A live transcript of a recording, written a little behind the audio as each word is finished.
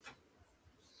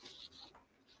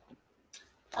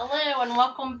Hello and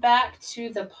welcome back to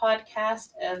the podcast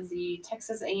of the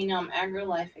Texas A&M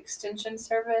AgriLife Extension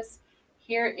Service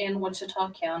here in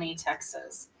Wichita County,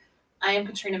 Texas. I am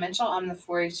Katrina Mitchell. I'm the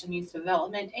 4-H and Youth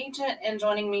Development Agent, and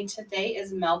joining me today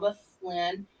is Melba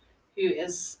Flynn, who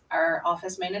is our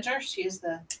office manager. She is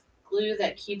the glue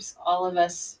that keeps all of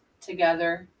us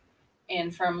together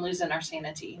and from losing our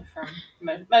sanity from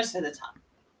most of the time.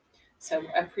 So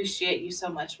I appreciate you so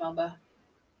much, Melba.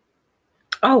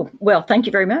 Oh, well, thank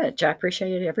you very much. I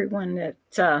appreciate everyone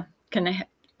that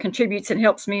contributes and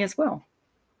helps me as well.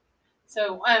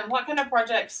 So, what kind of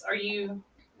projects are you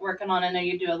working on? I know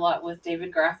you do a lot with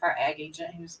David Graff, our ag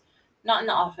agent, who's not in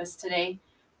the office today,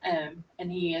 and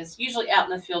he is usually out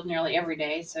in the field nearly every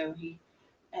day. So he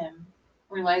um,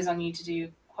 relies on you to do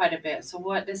quite a bit. So,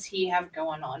 what does he have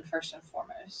going on first and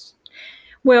foremost?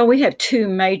 Well, we have two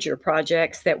major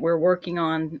projects that we're working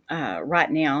on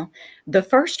right now. The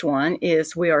first one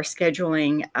is we are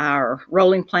scheduling our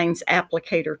Rolling Plains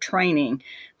applicator training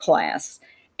class,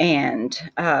 and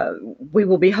we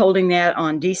will be holding that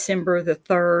on December the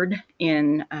 3rd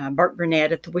in Burke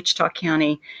Burnett at the Wichita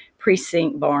County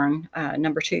Precinct Barn,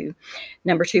 number two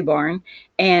barn.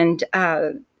 And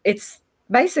it's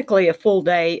basically a full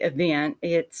day event.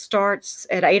 It starts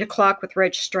at 8 o'clock with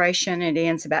registration and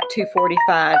ends about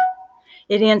 2:45.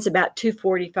 It ends about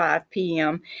 2:45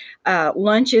 p.m.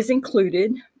 Lunch is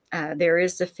included. There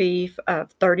is a fee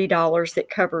of $30 that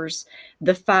covers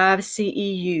the 5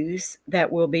 CEUs that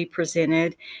will be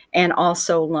presented and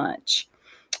also lunch.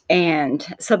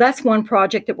 And so that's one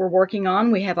project that we're working on.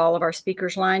 We have all of our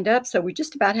speakers lined up. So we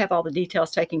just about have all the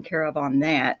details taken care of on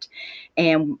that.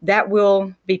 And that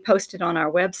will be posted on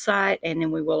our website. And then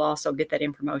we will also get that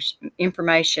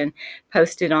information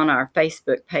posted on our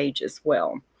Facebook page as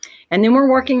well. And then we're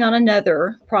working on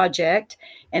another project.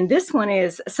 And this one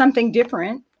is something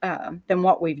different than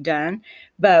what we've done.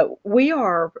 But we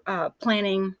are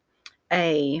planning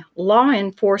a law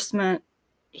enforcement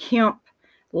hemp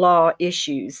law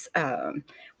issues.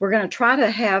 We're going to try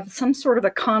to have some sort of a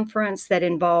conference that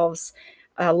involves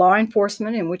law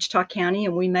enforcement in Wichita County,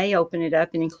 and we may open it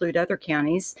up and include other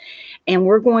counties. And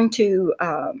we're going to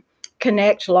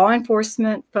connect law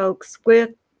enforcement folks with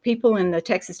people in the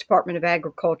Texas Department of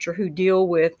Agriculture who deal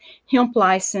with hemp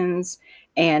license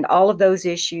and all of those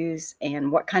issues, and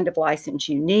what kind of license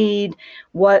you need,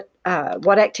 what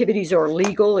activities are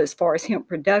legal as far as hemp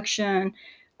production,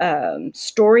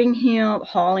 storing hemp,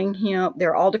 hauling hemp.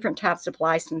 There are all different types of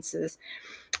licenses.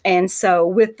 And so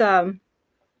with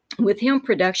hemp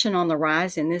production on the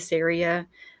rise in this area,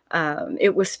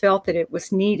 it was felt that it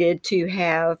was needed to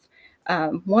have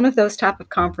one of those type of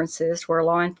conferences where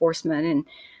law enforcement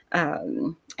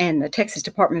and the Texas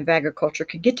Department of Agriculture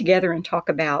could get together and talk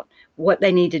about what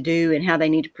they need to do and how they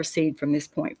need to proceed from this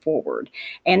point forward.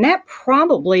 And that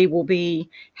probably will be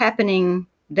happening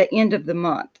the end of the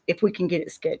month if we can get it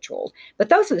scheduled. But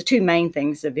those are the two main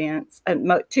events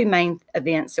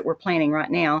that we're planning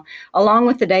right now, along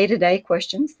with the day-to-day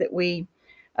questions that we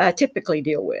typically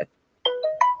deal with.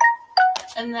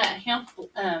 And that hemp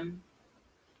and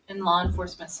law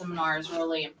enforcement seminar is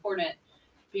really important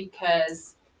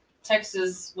because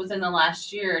Texas, within the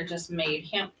last year, just made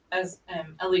hemp as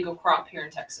a legal crop here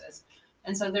in Texas.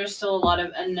 And so there's still a lot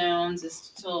of unknowns. There's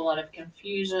still a lot of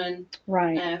confusion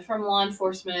from law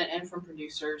enforcement and from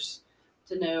producers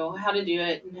to know how to do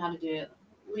it and how to do it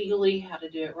legally, how to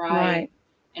do it right.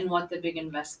 And what the big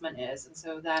investment is. And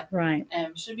so that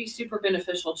should be super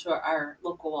beneficial to our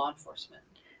local law enforcement.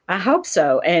 I hope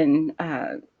so. And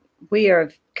we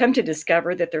have come to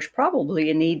discover that there's probably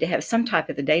a need to have some type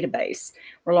of a database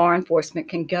where law enforcement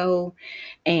can go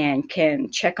and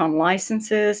can check on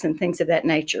licenses and things of that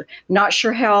nature. Not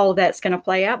sure how all of that's going to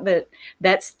play out, but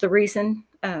that's the reason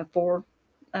for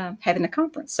having the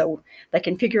conference, so they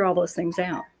can figure all those things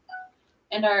out.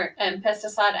 And our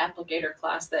pesticide applicator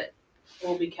class that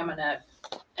will be coming up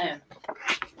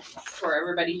for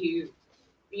everybody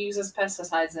who uses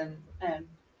pesticides and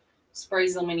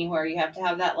sprays them anywhere. You have to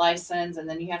have that license, and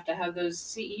then you have to have those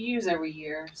CEUs every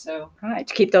year. So to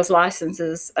keep those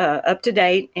licenses up to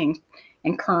date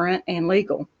and current and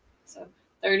legal. So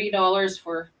 $30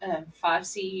 for 5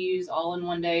 CEUs all in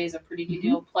one day is a pretty good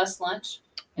deal, plus lunch.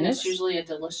 And it's usually a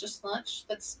delicious lunch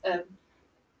that's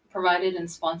provided and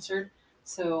sponsored.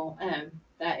 So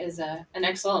that is an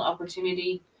excellent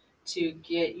opportunity to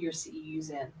get your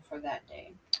CEUs in for that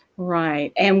day.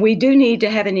 Right. And we do need to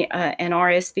have an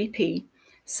RSVP.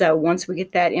 So once we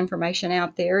get that information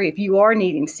out there, if you are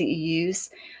needing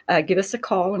CEUs, give us a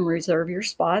call and reserve your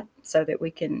spot so that we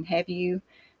can have you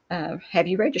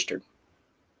registered.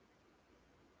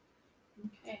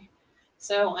 Okay.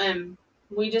 So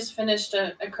we just finished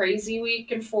a crazy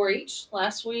week in 4-H.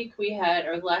 Last week we had,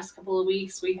 or the last couple of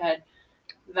weeks, we had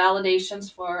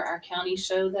validations for our county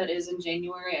show that is in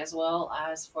January, as well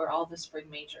as for all the spring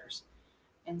majors.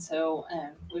 And so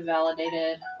we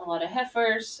validated a lot of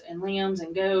heifers and lambs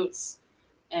and goats.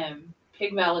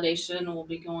 Pig validation will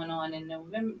be going on in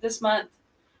November this month.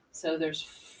 So there's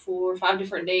 4 or 5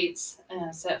 different dates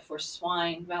set for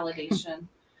swine validation.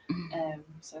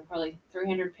 So probably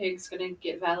 300 pigs going to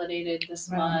get validated this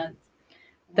Wow. month.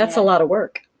 That's a lot of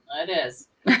work. It is.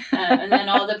 And then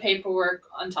all the paperwork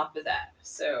on top of that.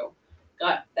 So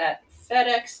got that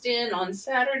FedExed in on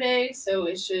Saturday, so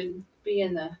it should be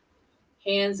in the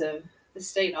hands of the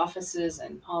state offices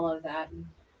and all of that. And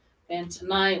then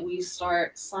tonight we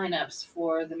start signups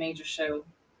for the major show,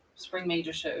 spring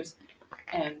major shows.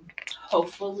 And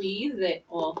hopefully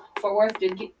Fort Worth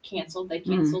did get canceled. They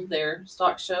canceled their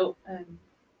stock show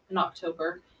in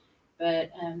October.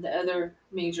 But the other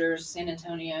majors, San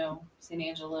Antonio, San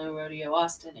Angelo, Rodeo,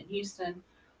 Austin, and Houston,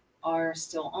 are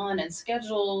still on and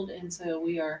scheduled. And so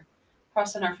we are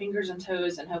crossing our fingers and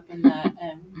toes and hoping that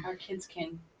our kids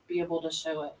can be able to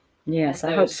show it. Yes,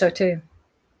 I hope so too.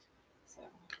 So,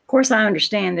 of course, I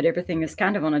understand that everything is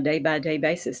kind of on a day-by-day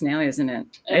basis now, isn't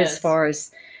it? As far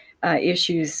as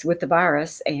issues with the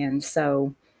virus. And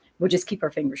so we'll just keep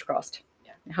our fingers crossed.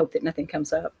 Yeah. And hope that nothing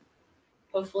comes up.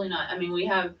 Hopefully not. I mean, we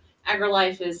have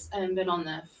AgriLife has been on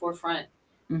the forefront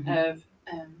of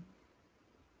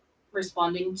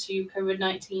responding to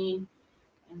COVID-19.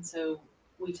 And so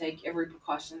we take every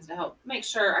precautions to help make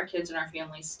sure our kids and our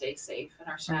families stay safe and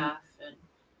our staff. And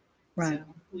so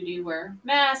we do wear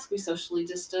masks, we socially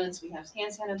distance, we have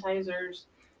hand sanitizers,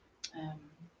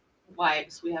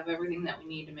 wipes. We have everything that we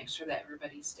need to make sure that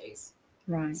everybody stays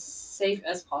safe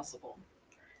as possible.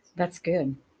 That's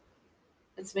good.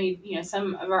 It's made,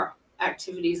 some of our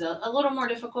activities a little more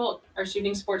difficult. Our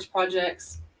shooting sports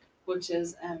projects, which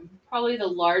is probably the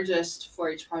largest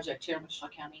 4-H project here in Wichita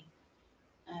County.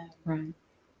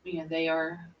 They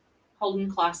are holding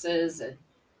classes, and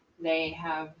they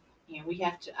have,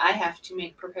 I have to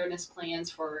make preparedness plans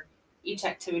for each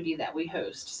activity that we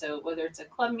host. So whether it's a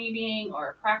club meeting or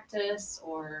a practice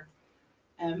or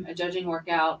a judging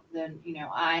workout, then,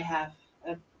 I have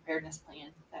a preparedness plan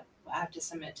that I have to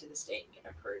submit to the state and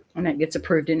get approved. And that gets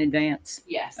approved in advance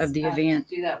of the event.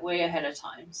 Do that way ahead of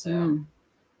time. So,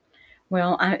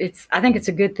 well, I think it's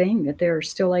a good thing that they're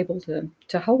still able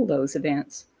to hold those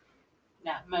events.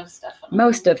 Yeah, most definitely.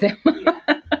 Most of them.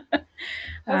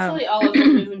 Hopefully, all of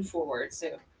them moving forward.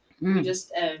 So we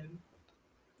just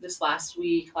this last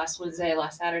Wednesday,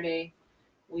 last Saturday,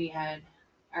 we had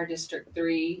our District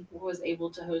 3 was able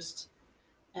to host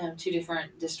 2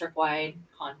 different district-wide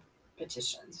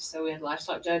competitions. So we had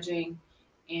livestock judging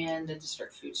and a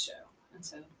district food show. And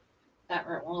so that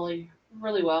went really,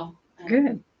 really well.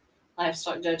 Good.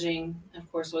 Livestock judging,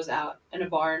 of course, was out in a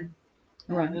barn.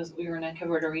 We were in a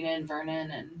covered arena in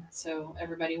Vernon, and so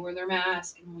everybody wore their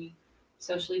mask, and we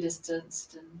socially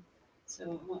distanced, and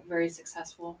so it went very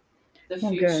successful. The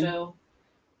food show,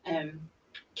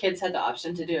 kids had the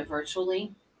option to do it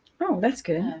virtually. Oh, that's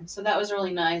good. So that was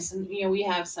really nice. And, we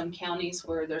have some counties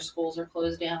where their schools are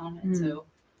closed down. And so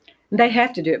they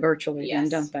have to do it virtually, then,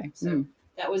 don't they? So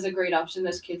that was a great option.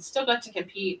 Those kids still got to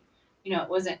compete. It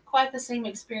wasn't quite the same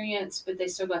experience, but they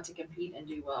still got to compete and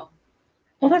do well.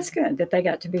 Well, that's good that they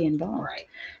got to be involved.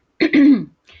 Right.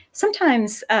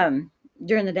 Sometimes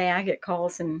during the day I get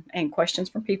calls and questions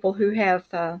from people who have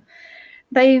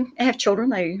they have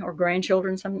children, or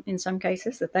grandchildren in some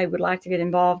cases, that they would like to get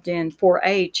involved in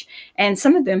 4-H. And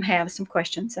some of them have some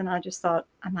questions, and I just thought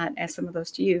I might ask some of those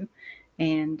to you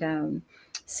and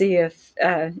see if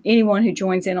anyone who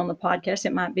joins in on the podcast,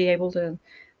 it might be able to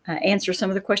answer some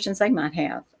of the questions they might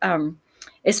have.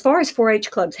 As far as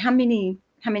 4-H clubs, how many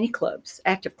clubs,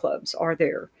 active clubs, are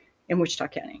there in Wichita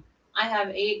County? I have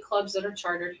 8 clubs that are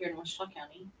chartered here in Wichita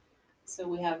County. So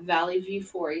we have Valley View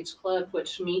 4-H Club,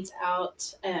 which meets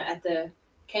out at the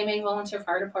K-Main Volunteer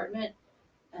Fire Department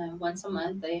once a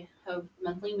month. They have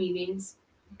monthly meetings,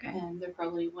 and they're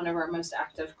probably one of our most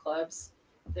active clubs.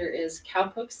 There is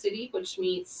Cowpoke City, which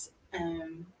meets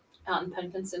out in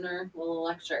Pumpkin Center, little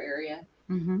lecture area,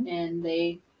 and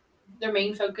their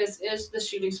main focus is the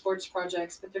shooting sports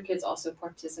projects, but their kids also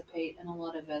participate in a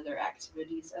lot of other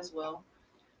activities as well.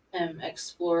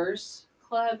 Explorers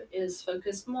Club is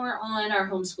focused more on our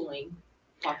homeschooling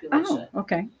population. Oh,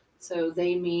 okay. So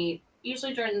they meet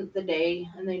usually during the day,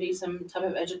 and they do some type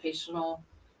of educational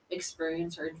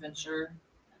experience or adventure.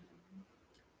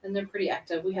 And they're pretty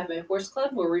active. We have a horse club.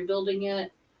 We're rebuilding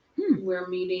it. We're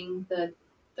meeting the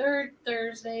 3rd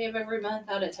Thursday of every month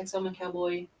out at Texoma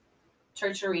Cowboy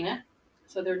Church Arena.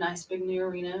 So their nice big new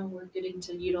arena, we're getting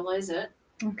to utilize it.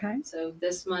 Okay. So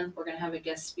this month we're going to have a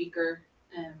guest speaker,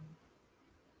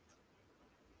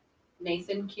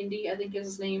 Nathan Kindy, I think is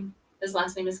his name. His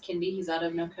last name is Kindy. He's out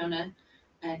of Nocona.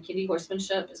 And Kindy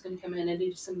Horsemanship is going to come in and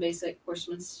do some basic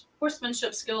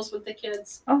horsemanship skills with the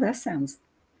kids. Oh, that sounds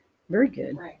very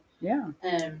good. Right. Yeah.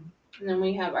 And then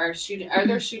we have our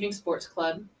other shooting sports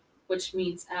club, which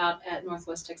meets out at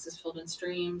Northwest Texas Field and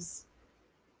Streams.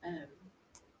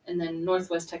 And then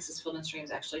Northwest Texas Field and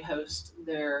Streams actually host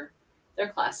their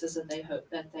classes that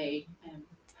they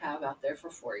have out there for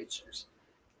 4-Hers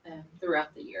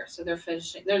throughout the year. So they're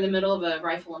in the middle of a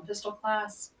rifle and pistol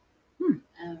class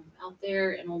out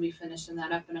there, and we'll be finishing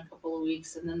that up in a couple of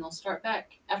weeks. And then they'll start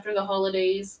back after the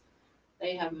holidays.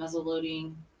 They have muzzle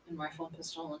loading and rifle and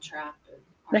pistol and trap. And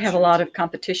They have a lot of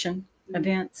competition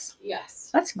events.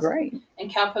 Yes. That's great. And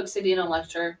Cowpoke City and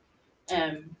Electra,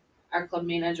 our club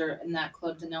manager in that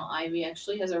club, Danelle Ivy,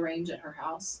 actually has a range at her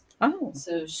house. Oh,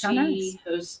 So she nice.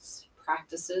 hosts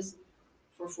practices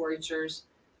for 4-Hers,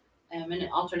 and it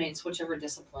alternates whichever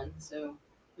discipline. So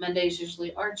Monday's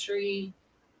usually archery,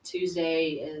 Tuesday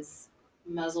is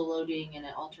muzzle loading, and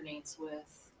it alternates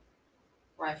with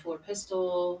rifle or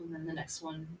pistol, and then the next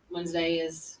one, Wednesday,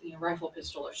 is rifle,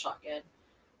 pistol, or shotgun.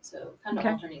 So kind of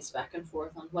alternates back and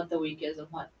forth on what the week is and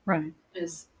what right.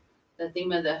 is the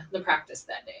theme of the practice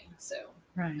that day. So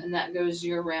Right. and that goes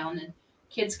year round, and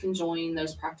kids can join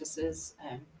those practices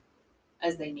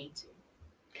as they need to.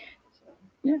 So.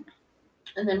 Yeah.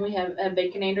 And then we have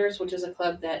Baconators, which is a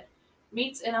club that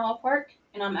meets in Owl Park,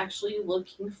 and I'm actually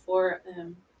looking for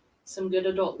some good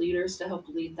adult leaders to help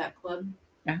lead that club.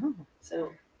 Oh.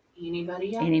 So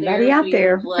anybody out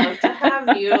there, we would love to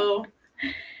have you.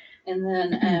 And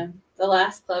then the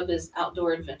last club is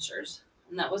Outdoor Adventures,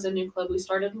 and that was a new club we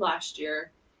started last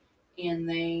year, and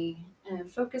they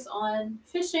focus on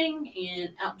fishing and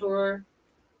outdoor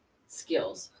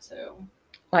skills. So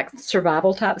like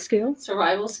survival type skills?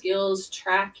 Survival skills,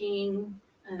 tracking.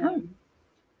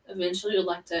 Eventually would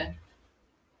like to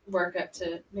work up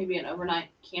to maybe an overnight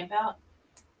camp out.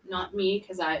 Not me,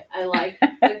 because I like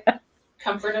the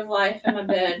comfort of life in my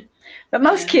bed. But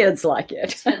most kids like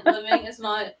it. Tent living is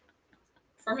not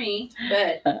for me,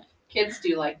 but kids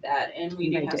do like that. And we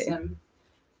do have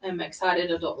some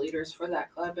excited adult leaders for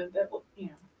that club. But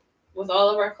with all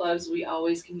of our clubs, we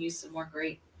always can use some more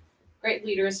great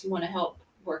leaders who want to help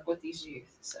work with these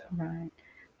youth. So right.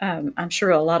 I'm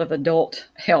sure a lot of adult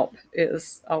help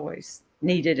is always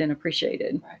needed and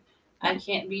appreciated. Right. I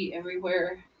can't be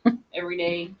everywhere every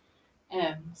day,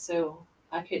 so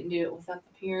I couldn't do it without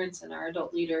the parents and our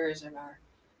adult leaders and our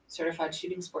certified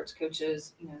shooting sports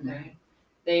coaches.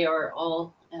 They are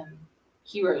all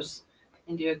heroes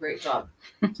and do a great job.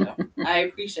 So I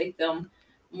appreciate them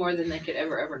more than they could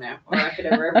ever know, or I could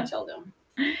ever tell them.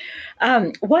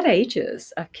 What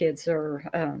ages of kids are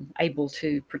able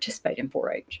to participate in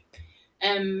 4-H?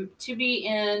 To be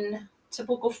in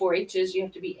typical 4-H's, you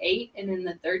have to be 8 and in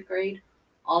the 3rd grade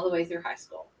all the way through high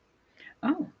school.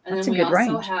 Oh, and that's then a good range.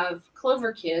 We also have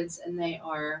Clover kids, and they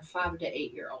are 5 to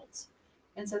 8-year-olds.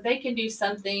 And so they can do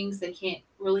some things. They can't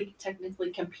really technically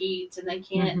compete, and they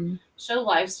can't show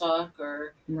livestock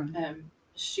or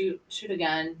shoot a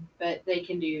gun, but they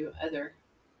can do other.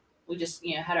 We just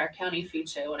had our county food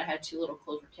show, and I had 2 little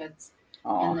Clover kids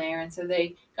in there, and so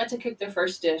they got to cook their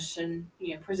first dish and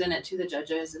present it to the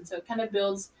judges, and so it kind of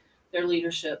builds their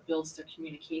leadership, builds their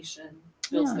communication,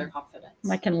 builds their confidence.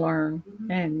 They can learn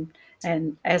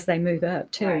and as they move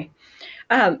up too.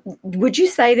 Right. Would you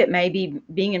say that maybe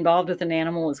being involved with an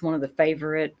animal is one of the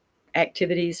favorite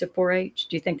activities of 4-H?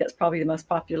 Do you think that's probably the most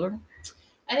popular?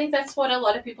 I think that's what a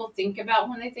lot of people think about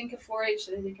when they think of 4-H.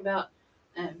 They think about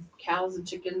cows and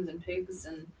chickens and pigs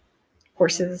and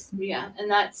horses. And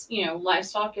that's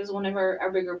livestock is one of our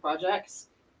bigger projects.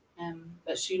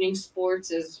 But shooting sports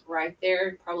is right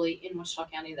there, probably in Wichita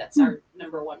County. That's our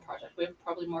number 1 project. We have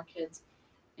probably more kids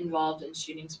involved in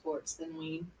shooting sports than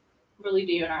we really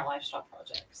do in our livestock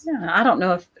projects. Yeah, I don't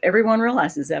know if everyone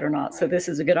realizes that or not. Right. So this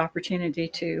is a good opportunity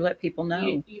to let people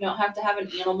know. You don't have to have an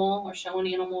animal or show an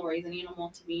animal, raise an animal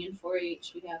to be in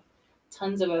 4-H. We have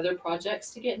tons of other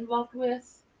projects to get involved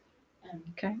with.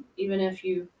 Even if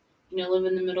you live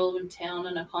in the middle of a town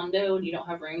in a condo and you don't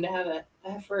have room to have a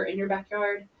heifer in your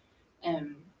backyard,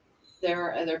 there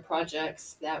are other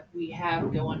projects that we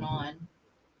have going on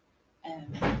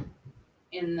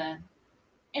in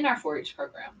our 4-H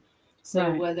program.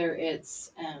 So whether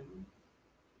it's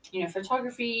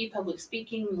photography, public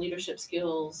speaking, leadership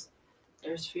skills,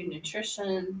 there's food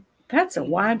nutrition. That's a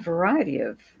wide variety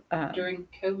of. During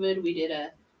COVID, we did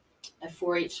a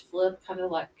 4-H flip, kind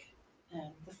of like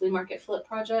the flea market flip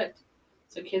project.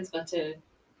 So kids got to.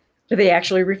 Do they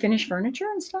actually refinish furniture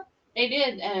and stuff? They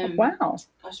did. Wow.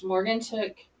 Gosh,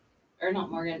 not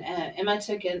Morgan. Emma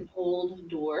took an old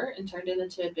door and turned it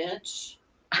into a bench.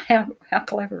 How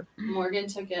clever. Morgan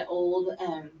took an old,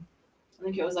 I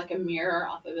think it was like a mirror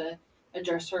off of a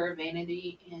dresser or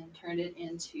vanity and turned it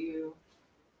into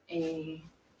a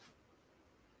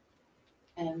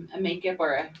makeup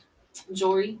or a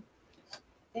jewelry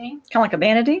thing. Kind of like a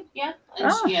vanity? Yeah.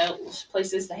 And Ah.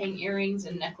 places to hang earrings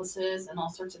and necklaces and all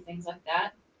sorts of things like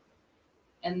that.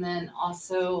 And then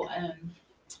also,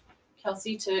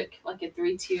 Kelsey took like a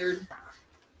 3-tiered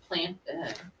plant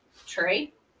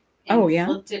tray and Oh, yeah?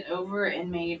 flipped it over and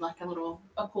made like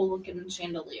a cool looking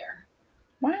chandelier.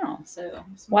 Wow. So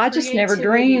Well, I just never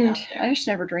creativity out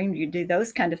there. you'd do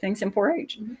those kind of things in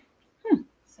 4-H.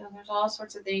 So there's all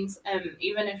sorts of things.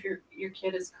 Even if your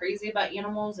kid is crazy about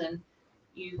animals and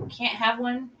you can't have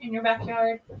one in your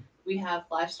backyard, we have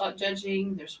livestock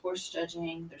judging, there's horse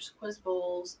judging, there's quiz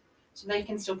bowls, so they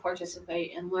can still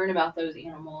participate and learn about those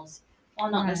animals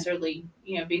while not Right. necessarily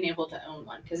being able to own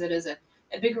one, because it is a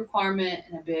big requirement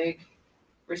and a big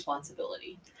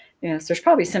responsibility. Yes, there's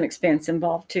probably some expense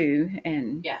involved too,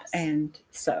 and Yes. and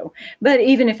so, but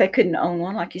even if they couldn't own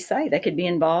one, like you say, they could be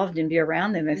involved and be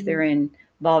around them if they're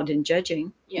involved in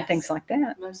judging and things like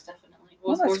that. Most definitely.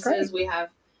 Well, With that's horses, great. we have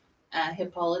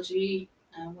hippology,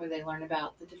 where they learn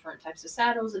about the different types of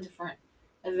saddles, the different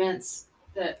events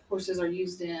that horses are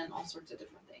used in, all sorts of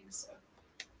different things. So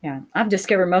Yeah, I've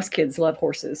discovered most kids love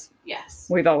horses. yes,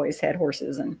 We've always had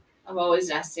horses, and I've always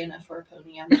asked Santa for a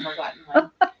pony. I've never gotten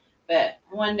one, but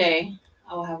one day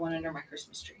I will have one under my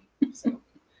Christmas tree. So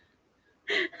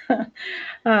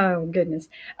oh goodness.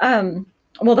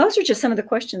 Well, those are just some of the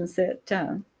questions that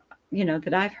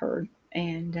that I've heard,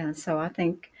 and so I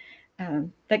think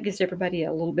that gives everybody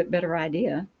a little bit better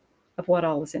idea of what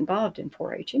all is involved in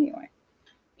 4-H anyway.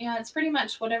 yeah, it's pretty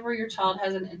much whatever your child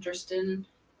has an interest in.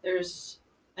 There's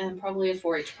probably a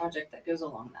 4-H project that goes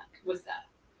along with that.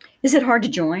 Is it hard to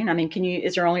join? I mean,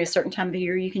 is there only a certain time of the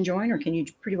year you can join, or can you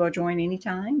pretty well join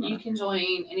anytime? You can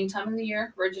join any time of the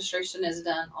year. Registration is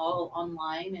done all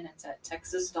online, and it's at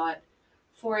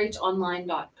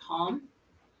texas.4honline.com.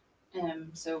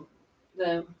 So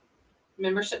the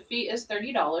membership fee is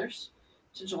 $30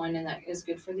 to join, and that is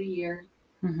good for the year.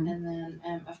 Mm-hmm. And then,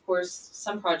 of course,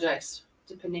 some projects,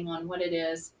 depending on what it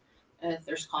is, if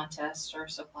there's contests or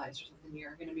supplies or something,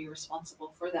 you're going to be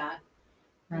responsible for that.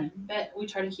 Right. But we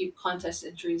try to keep contest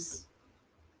entries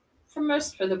for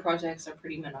the projects are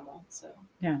pretty minimal. So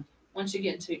yeah, once you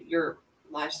get into your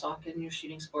livestock and your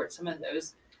shooting sports, some of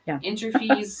those yeah. entry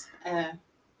fees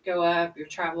go up, your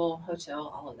travel, hotel,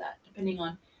 all of that, depending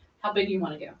on how big you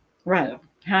want to go. Right. So,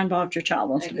 how involved your child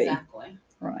wants to be. Exactly.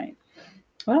 Right.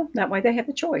 Well, that way they have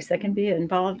a choice. They can be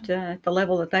involved at the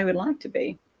level that they would like to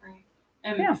be. Right.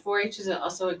 And 4-H is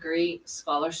also a great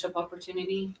scholarship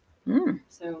opportunity.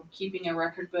 So keeping a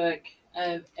record book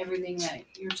of everything that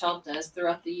your child does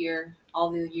throughout the year, all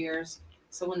the years.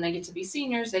 So when they get to be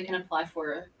seniors, they can apply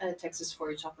for a Texas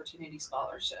 4-H Opportunity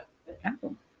Scholarship. But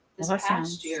this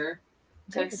past year,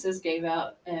 Texas gave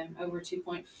out over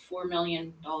 $2.4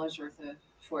 million worth of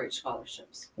 4-H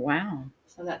scholarships. Wow.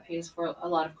 So that pays for a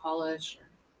lot of college.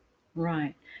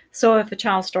 Right. So if a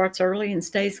child starts early and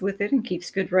stays with it and keeps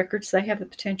good records, they have the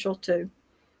potential to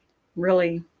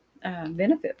really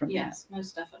benefit from that. Yes,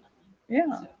 most definitely.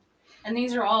 Yeah. So, and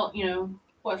these are all,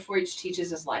 what 4-H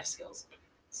teaches is life skills.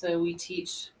 So we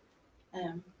teach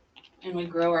and we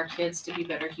grow our kids to be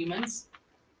better humans.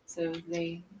 So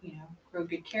they, grow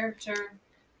good character.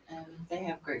 They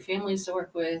have great families to work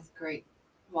with, great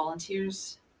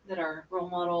volunteers that are role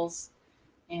models.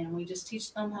 And we just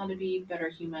teach them how to be better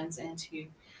humans and to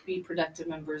be productive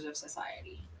members of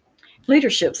society.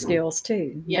 Leadership skills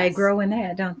too. Yes. They grow in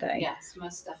that, don't they? Yes,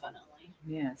 most definitely.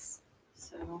 Yes.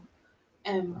 So,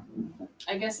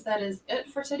 I guess that is it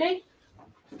for today.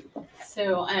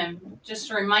 So, just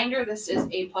a reminder, this is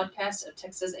a podcast of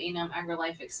Texas A&M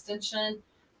AgriLife Extension,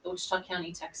 the Wichita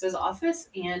County, Texas office,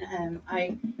 and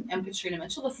I am Katrina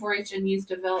Mitchell, the 4-H and Youth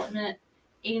Development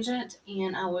Agent,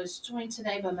 and I was joined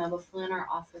today by Melba Flynn, our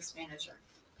office manager.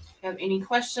 If you have any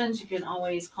questions, you can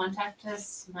always contact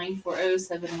us,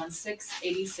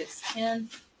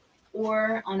 940-716-8610,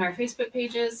 or on our Facebook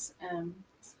pages,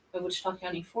 of Wichita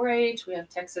County 4-H. We have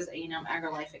Texas A&M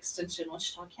AgriLife Extension,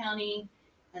 Wichita County.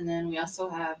 And then we also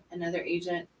have another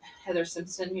agent, Heather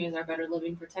Simpson, who is our Better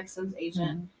Living for Texans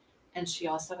agent. Mm-hmm. And she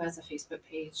also has a Facebook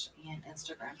page and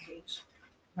Instagram page.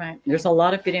 Right. There's a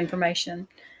lot of good information.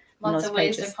 Lots of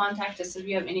ways to contact us. If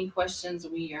you have any questions,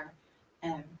 we are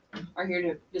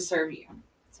here to serve you.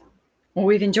 So. Well,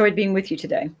 we've enjoyed being with you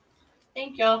today.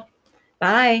 Thank y'all.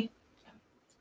 Bye.